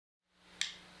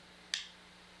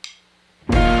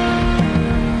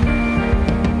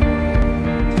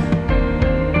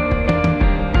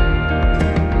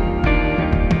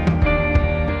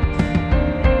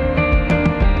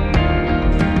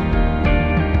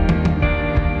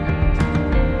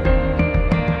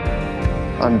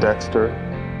I'm Dexter,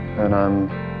 and I'm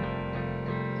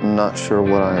not sure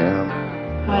what I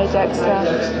am. Hi,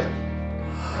 Dexter.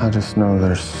 I just know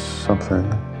there's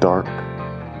something dark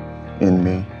in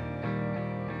me.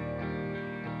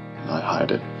 I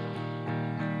hide it.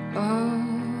 Oh,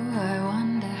 I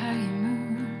wonder how you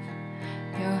move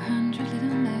your 100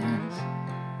 little legs.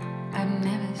 I've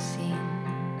never seen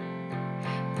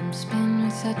them spin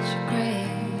with such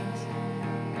grace.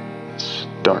 This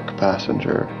dark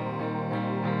passenger.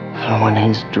 And when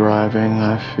he's driving,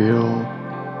 I feel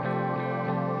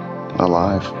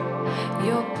alive.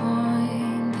 Your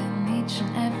point in each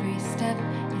and every step,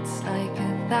 it's like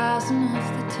 1,000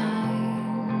 of the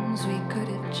times we could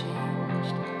have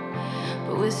changed,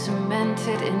 but we're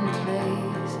cemented in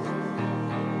place.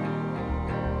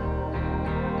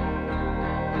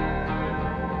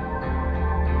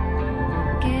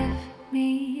 Give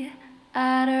me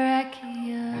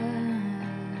Adorakia.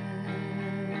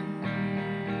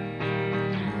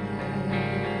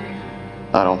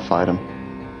 I don't fight him.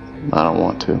 I don't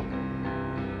want to.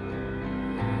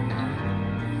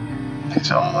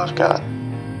 He's all I've got.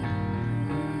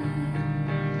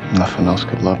 Nothing else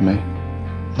could love me.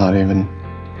 Not even...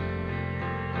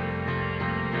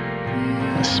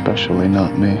 especially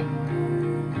not me.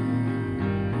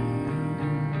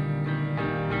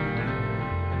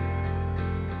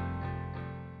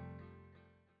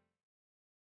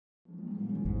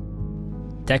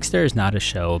 Dexter is not a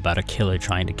show about a killer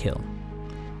trying to kill.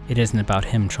 It isn't about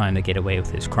him trying to get away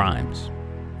with his crimes.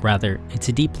 Rather, it's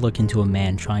a deep look into a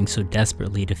man trying so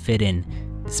desperately to fit in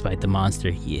despite the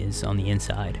monster he is on the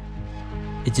inside.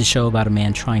 It's a show about a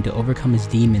man trying to overcome his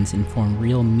demons and form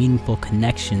real meaningful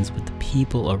connections with the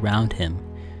people around him.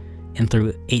 And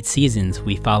through 8 seasons,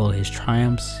 we follow his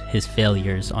triumphs, his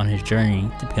failures on his journey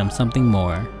to become something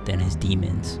more than his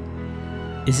demons.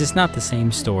 Is this not the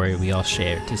same story we all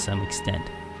share to some extent?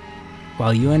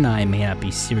 While you and I may not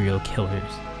be serial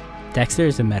killers, Dexter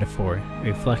is a metaphor, a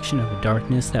reflection of a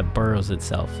darkness that burrows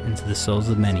itself into the souls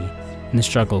of many and the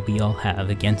struggle we all have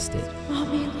against it.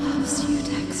 Mommy loves you,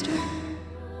 Dexter.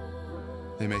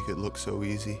 They make it look so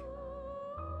easy.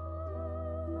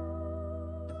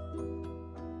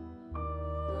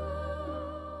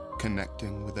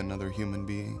 Connecting with another human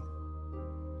being.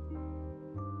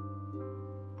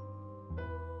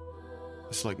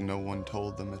 It's like no one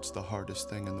told them it's the hardest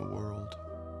thing in the world.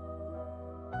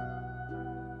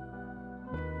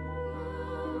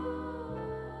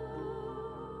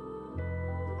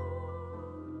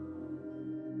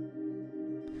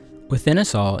 Within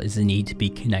us all is the need to be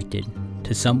connected,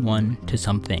 to someone, to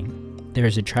something. There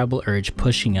is a tribal urge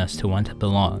pushing us to want to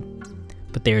belong,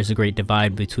 but there is a great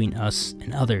divide between us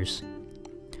and others.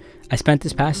 I spent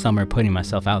this past summer putting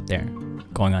myself out there,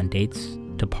 going on dates,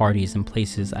 to parties and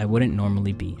places I wouldn't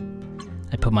normally be.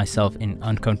 I put myself in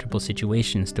uncomfortable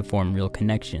situations to form real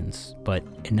connections, but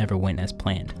it never went as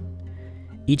planned.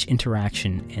 Each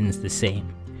interaction ends the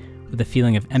same, with a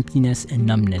feeling of emptiness and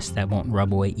numbness that won't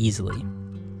rub away easily.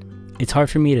 It's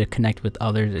hard for me to connect with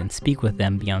others and speak with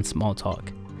them beyond small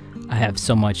talk. I have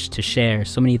so much to share,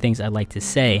 so many things I'd like to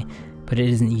say, but it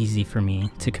isn't easy for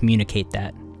me to communicate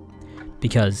that.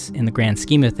 Because in the grand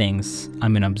scheme of things,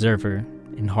 I'm an observer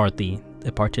and hardly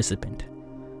a participant.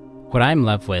 What I'm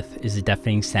left with is a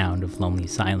deafening sound of lonely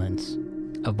silence,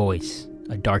 a voice,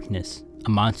 a darkness, a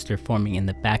monster forming in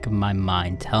the back of my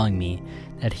mind telling me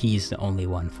that he's the only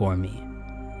one for me.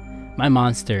 My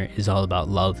monster is all about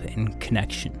love and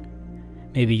connection.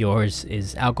 Maybe yours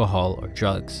is alcohol or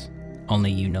drugs, only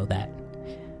you know that.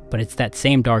 But it's that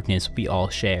same darkness we all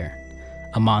share.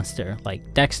 A monster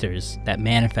like Dexter's that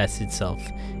manifests itself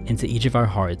into each of our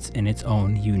hearts in its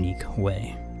own unique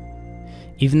way.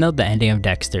 Even though the ending of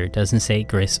Dexter doesn't say it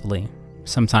gracefully,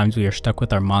 sometimes we are stuck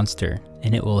with our monster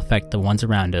and it will affect the ones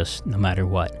around us no matter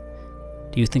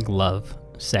what. Do you think love,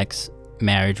 sex,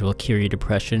 marriage will cure your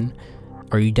depression,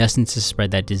 or are you destined to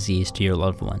spread that disease to your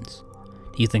loved ones?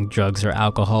 Do you think drugs or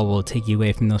alcohol will take you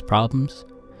away from those problems?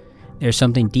 There's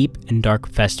something deep and dark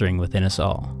festering within us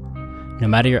all. No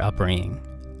matter your upbringing,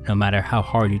 no matter how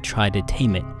hard you try to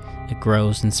tame it, it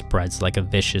grows and spreads like a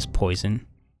vicious poison.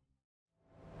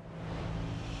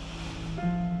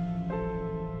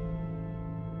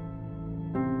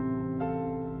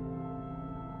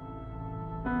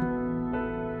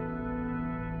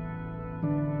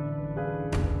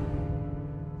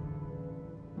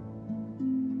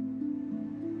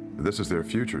 This is their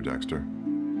future, Dexter.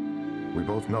 We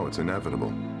both know it's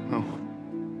inevitable. No.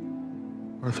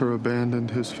 Arthur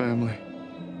abandoned his family.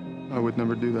 I would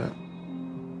never do that.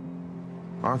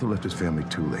 Arthur left his family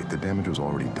too late. The damage was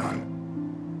already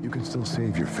done. You can still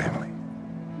save your family.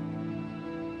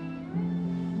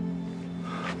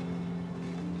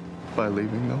 by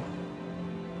leaving, though?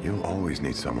 You'll always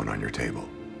need someone on your table.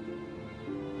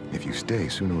 If you stay,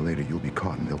 sooner or later you'll be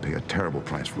caught and they'll pay a terrible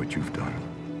price for what you've done.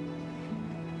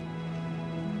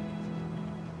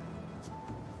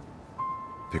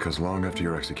 Because long after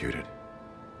you're executed,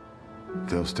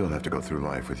 they'll still have to go through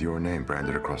life with your name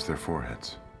branded across their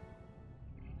foreheads.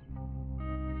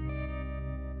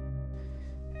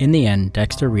 In the end,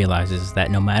 Dexter realizes that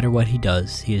no matter what he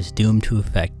does, he is doomed to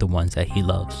affect the ones that he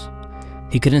loves.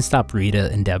 He couldn't stop Rita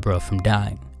and Deborah from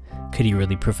dying. Could he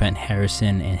really prevent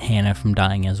Harrison and Hannah from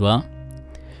dying as well?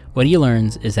 What he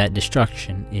learns is that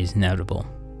destruction is inevitable.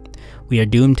 We are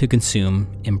doomed to consume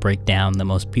and break down the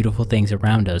most beautiful things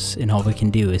around us, and all we can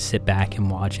do is sit back and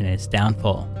watch in its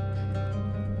downfall.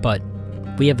 But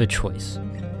we have a choice.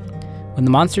 When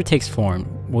the monster takes form,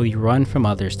 will you run from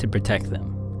others to protect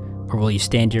them? Or will you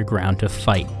stand your ground to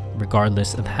fight,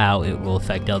 regardless of how it will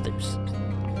affect others?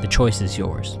 The choice is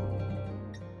yours.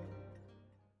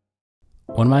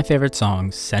 One of my favorite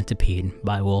songs, Centipede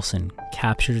by Wilson,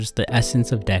 captures the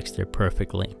essence of Dexter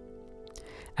perfectly.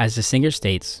 As the singer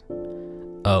states,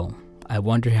 "Oh, I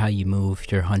wonder how you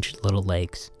move your 100 little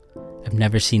legs. I've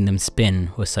never seen them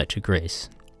spin with such a grace.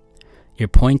 Your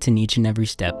point in each and every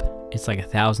step, it's like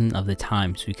 1,000 of the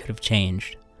times we could have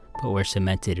changed, but we're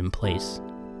cemented in place.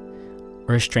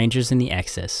 We're strangers in the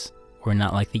excess, we're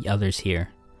not like the others here.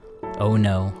 Oh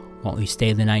no, won't you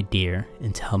stay the night dear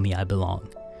and tell me I belong?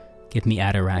 Give me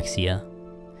ataraxia.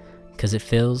 'Cause it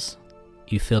fills,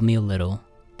 you fill me a little,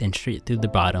 then straight through the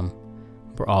bottom,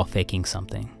 we're all faking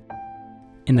something."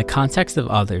 In the context of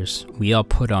others, we all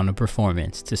put on a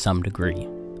performance to some degree.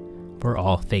 We're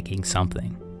all faking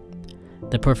something.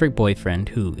 The perfect boyfriend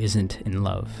who isn't in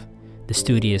love, the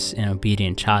studious and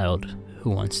obedient child who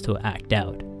wants to act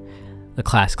out, the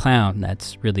class clown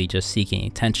that's really just seeking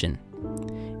attention.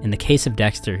 In the case of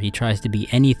Dexter, he tries to be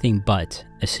anything but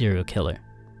a serial killer.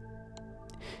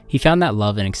 He found that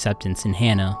love and acceptance in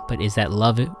Hannah, but is that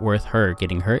love worth her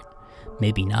getting hurt?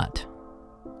 Maybe not.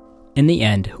 In the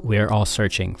end, we are all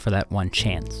searching for that one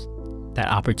chance,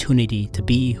 that opportunity to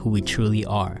be who we truly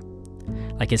are.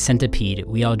 Like a centipede,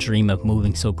 we all dream of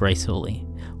moving so gracefully,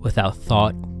 without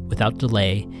thought, without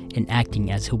delay, and acting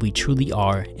as who we truly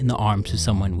are in the arms of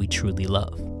someone we truly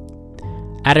love.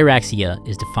 Ataraxia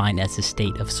is defined as a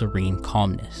state of serene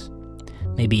calmness.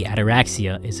 Maybe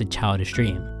ataraxia is a childish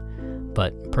dream,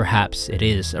 but perhaps it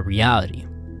is a reality.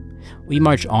 We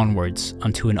march onwards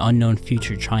unto an unknown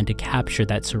future trying to capture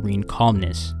that serene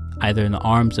calmness, either in the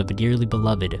arms of a dearly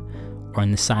beloved or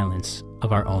in the silence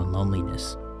of our own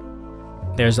loneliness.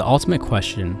 There's the ultimate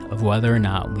question of whether or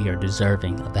not we are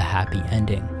deserving of the happy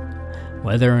ending,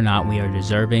 whether or not we are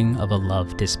deserving of a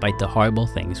love despite the horrible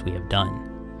things we have done.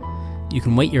 You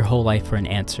can wait your whole life for an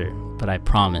answer, but I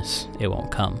promise it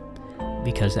won't come,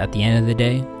 because at the end of the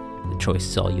day, the choice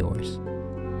is all yours.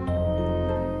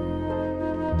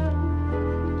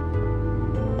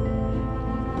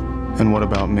 And what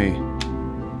about me?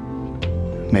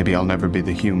 Maybe I'll never be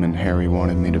the human Harry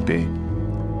wanted me to be.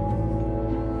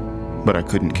 But I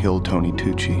couldn't kill Tony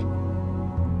Tucci.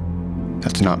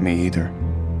 That's not me either.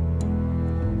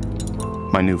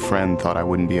 My new friend thought I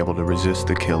wouldn't be able to resist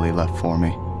the kill he left for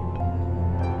me.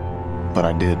 But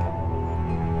I did.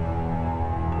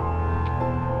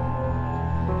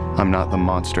 I'm not the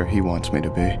monster he wants me to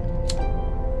be.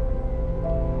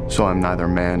 So I'm neither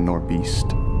man nor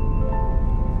beast.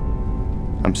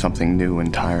 I'm something new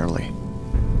entirely,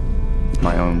 with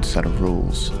my own set of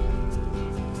rules.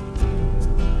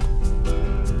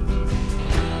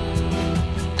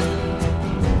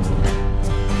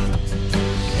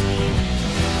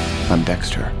 I'm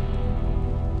Dexter.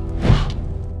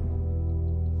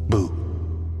 Boo.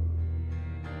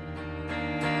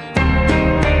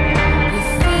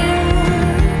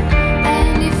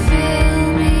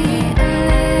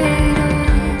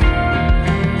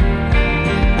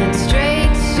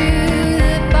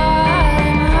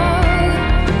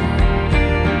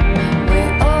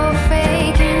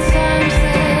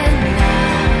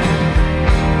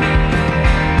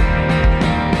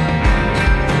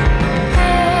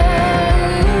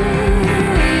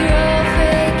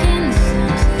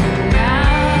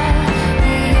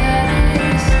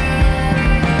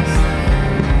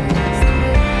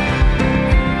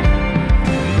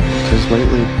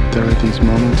 Lately, there are these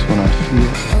moments when I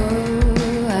feel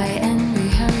Oh, I envy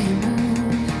how you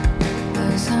move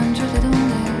those 100 little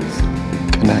ways.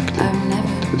 connected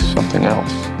to something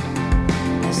else,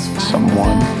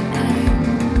 someone.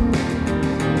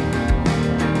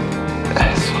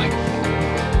 It's like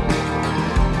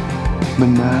the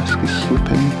mask is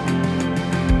slipping.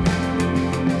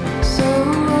 So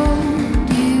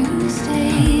you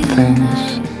stay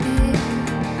Things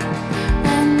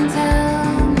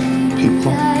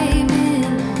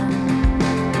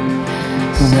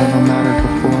never mattered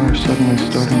before are suddenly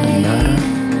starting to matter.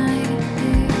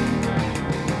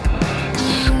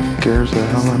 It scares the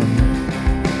hell out of me.